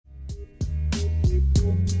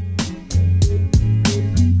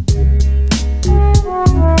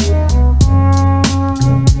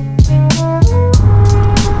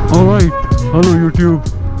YouTube.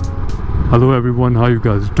 Hello everyone, how you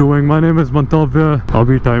guys doing? My name is Mantavya.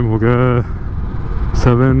 अभी time हो गया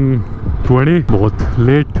 7:20, बहुत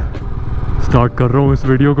लेट स्टार्ट कर रहा हूँ इस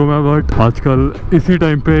वीडियो को मैं, बट आजकल इसी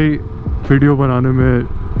टाइम पे वीडियो बनाने में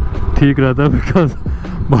ठीक रहता है बिकॉज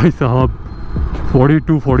भाई साहब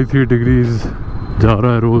 42-43 डिग्रीज जा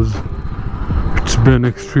रहा है रोज़. It's been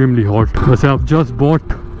extremely hot. वैसे आप जस्ट बॉट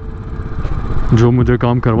जो मुझे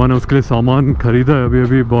काम करवाना है उसके लिए सामान ख़रीदा है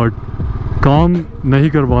अभी, बट काम नहीं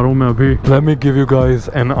करवा रहा हूँ मैं अभी. Let me give you guys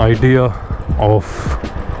an idea of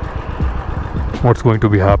what's going to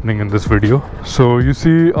be happening in this video. So you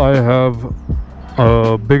see I have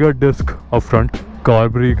a bigger disc up front.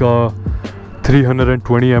 Carberry का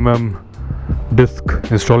 320mm disc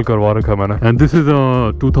install करवा रखा मैंने, and this is a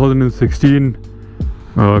 2016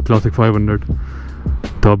 Classic 500.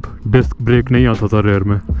 तब disc brake नहीं आता था rare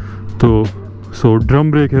में, तो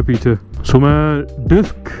ड्रम ब्रेक है पीछे. मैं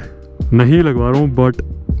डिस्क नहीं लगवा रहा हूँ बट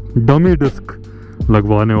डमी डिस्क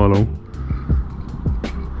लगवाने वाला हूँ.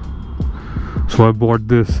 So I bought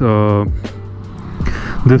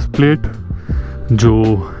this plate.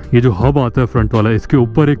 ये जो हब आता है फ्रंट वाला, इसके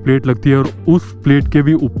ऊपर एक प्लेट लगती है और उस प्लेट के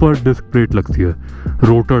भी ऊपर डिस्क प्लेट लगती है,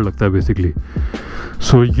 रोटर लगता है बेसिकली.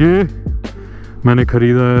 सो ये मैंने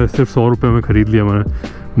ख़रीदा है, सिर्फ 100 रुपये में ख़रीद लिया मैंने.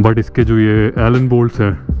 बट इसके जो ये एलन बोल्ट्स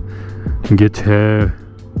हैं ये 6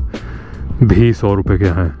 भी 100 रुपये के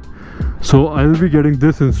हैं. सो I will be getting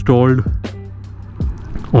this installed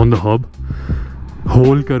on the hub,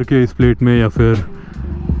 whole करके इस प्लेट में, या फिर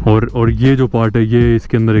और ये जो पार्ट है ये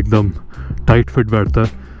इसके अंदर एकदम टाइट फिट बैठता है.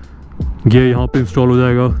 ये यहाँ पे इंस्टॉल हो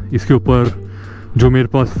जाएगा. इसके ऊपर जो मेरे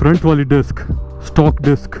पास फ्रंट वाली डिस्क, स्टॉक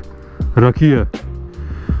डिस्क रखी है,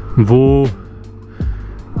 वो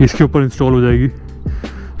इसके ऊपर इंस्टॉल हो जाएगी.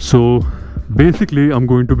 So basically I am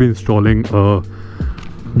going to be installing a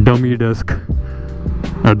dummy disc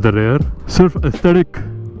at the rare. सिर्फ एस्थेटिक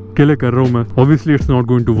के लिए कर रहा हूँ मैं. Obviously it's not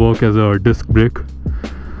going to work as a disc brake,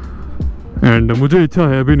 and मुझे इच्छा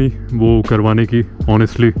है भी नहीं वो करवाने की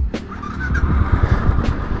honestly,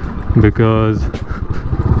 because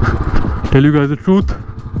tell you guys the truth,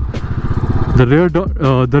 the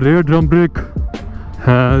rare drum brake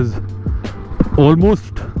has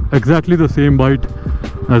almost exactly the same bite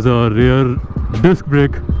as a rear disc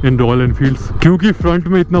brake in Royal Enfields. क्योंकि front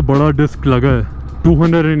में इतना बड़ा डिस्क लगा है,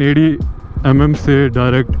 280mm से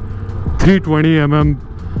डायरेक्ट 320mm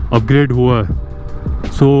अपग्रेड हुआ है.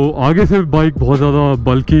 सो आगे से बाइक बहुत ज़्यादा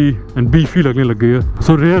बल्की एंड बीफी लगने लग गई है.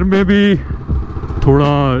 सो रेयर में भी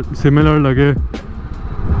थोड़ा सिमिलर लगे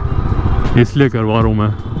इसलिए करवा रहा हूँ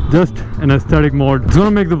मैं. Just an aesthetic mod. It's gonna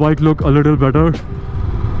make the bike look a little better,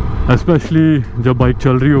 specially जब बाइक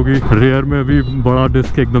चल रही होगी. रेयर में भी बड़ा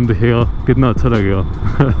डिस्क एकदम दिखेगा, कितना अच्छा लगेगा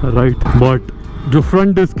राइट. बट जो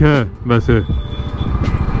फ्रंट डिस्क है, वैसे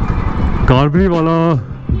कार्बरी वाला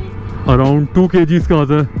अराउंड 2 kgs का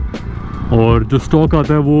आता है, और जो स्टॉक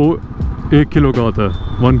आता है वो 1 किलो का आता है,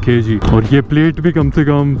 1 kg. और ये प्लेट भी कम से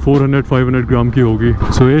कम 400-500 ग्राम की होगी.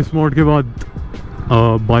 सो इस मॉड के बाद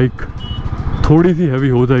बाइक थोड़ी सी हैवी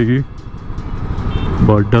हो जाएगी,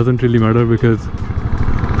 but doesn't really matter because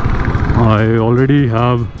I already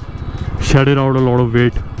have shedded out a lot of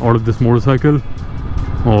weight out of this motorcycle.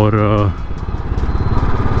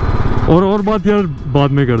 और बात यार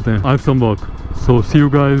बाद में करते हैं. I have some work. So see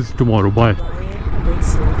you guys tomorrow. Bye.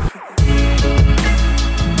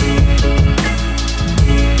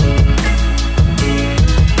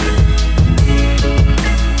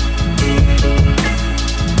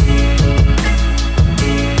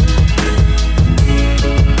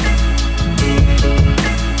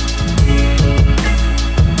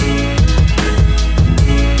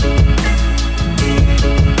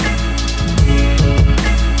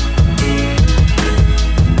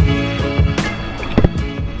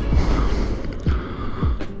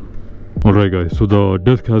 Alright guys, so the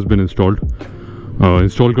disc has been installed.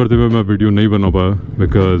 Install करते हुए मैं वीडियो नहीं बना पाया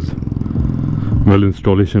बिकॉज वेल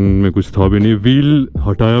इंस्टॉलेशन में कुछ था भी नहीं. व्हील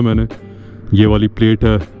हटाया मैंने. ये वाली प्लेट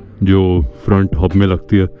है जो फ्रंट हब में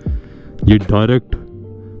लगती है, ये डायरेक्ट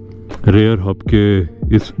रेयर हब के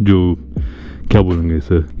इस जो क्या बोलेंगे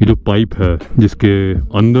इसे, ये जो पाइप है जिसके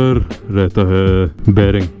अंदर रहता है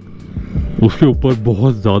बेयरिंग, उसके ऊपर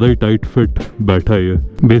बहुत ज़्यादा ही टाइट फिट बैठा है ये.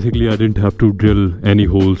 Basically I didn't have to drill any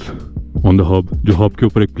holes on the hub. जो हब के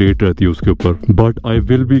ऊपर एक प्लेट रहती है उसके ऊपर. But I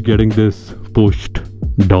will be getting this pushed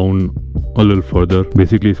down a little further.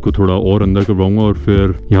 Basically इसको थोड़ा और अंदर करवाऊंगा, और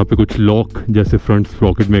फिर यहाँ पे कुछ लॉक, जैसे फ्रंट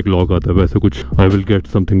स्प्रॉकेट में एक लॉक आता है वैसे कुछ I will get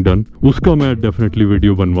something done. उसका मैं डेफिनेटली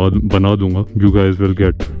वीडियो बना दूंगा. You guys will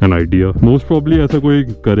get an idea. Most probably ऐसा कोई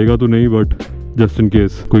करेगा तो नहीं, बट जस्ट इन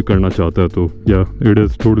केस कोई करना चाहता है तो या it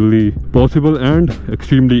is totally possible and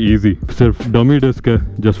extremely easy. सिर्फ डमी डिस्क है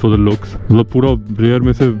जस्ट फॉर द लुक्स, मतलब पूरा रेयर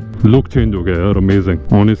में से लुक चेंज हो गया यार,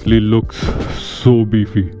 amazing honestly looks so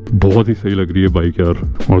beefy, बहुत ही सही लग रही है बाइक यार।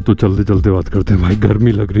 और तो चलते चलते बात करते हैं भाई,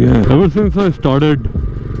 गर्मी लग रही है। Ever since I started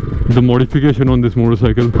the modification on this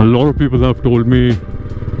motorcycle, a lot of people have told me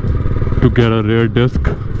to get a rear disc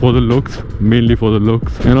for the looks, mainly for the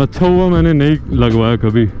looks, and अच्छा हुआ मैंने नहीं लगवाया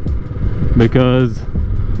कभी, because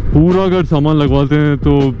पूरा अगर सामान लगवाते हैं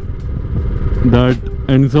तो that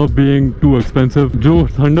ends up being too expensive। जो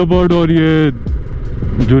थंडरबर्ड और ये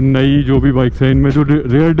जो नई जो भी बाइक्स हैं इनमें जो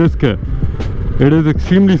rear disc है it is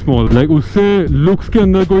extremely small, like उससे looks के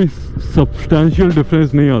अंदर कोई substantial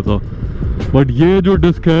difference नहीं आता, बट ये जो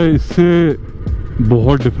डिस्क है इससे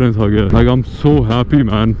बहुत डिफरेंस आ गया। Like I am so happy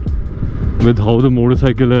man with how the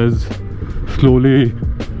motorcycle is slowly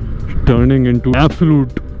turning into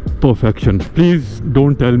absolute perfection. Please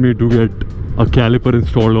don't tell me to get a caliper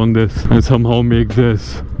installed on this and somehow make this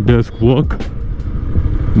disc work,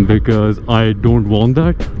 because I don't want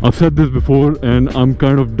that. I've said this before and I'm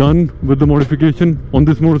kind of done with the modification on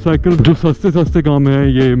this motorcycle. जो सस्ते काम है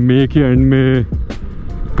ये मई के and में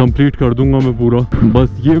complete कर दूंगा मैं पूरा, बस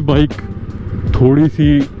ये बाइक थोड़ी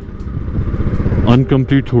सी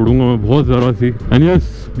अनकम्प्लीट छोड़ूंगा मैं, बहुत ज़रा सी। एंड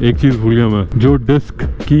यस, एक चीज़ भूल गया मैं, जो डिस्क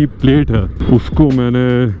की प्लेट है उसको मैंने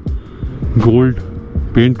गोल्ड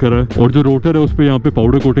पेंट करा है, और जो रोटर है उस पर यहाँ पे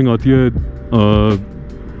पाउडर कोटिंग आती है,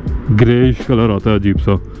 ग्रेइश कलर आता है अजीब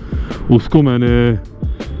सा, उसको मैंने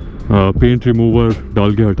पेंट रिमूवर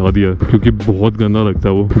डाल के हटा दिया क्योंकि बहुत गंदा लगता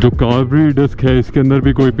है वो। जो कार्बरी डिस्क है इसके अंदर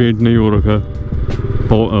भी कोई पेंट नहीं हो रखा है,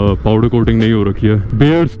 पाउडर कोटिंग नहीं हो रखी है,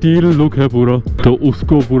 बेयर स्टील लुक है पूरा, तो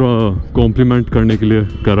उसको पूरा कॉम्प्लीमेंट करने के लिए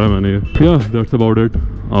करा मैंने। या that's about it.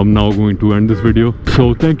 I am now going to and this video,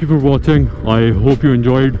 so thank you for watching. I hope you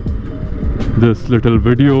enjoyed this little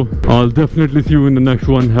video. I'll definitely see you in the next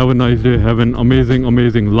one. Have a nice day, have an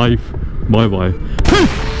amazing life. Bye bye.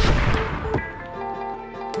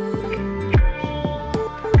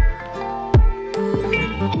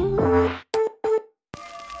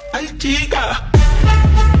 Ay, chica.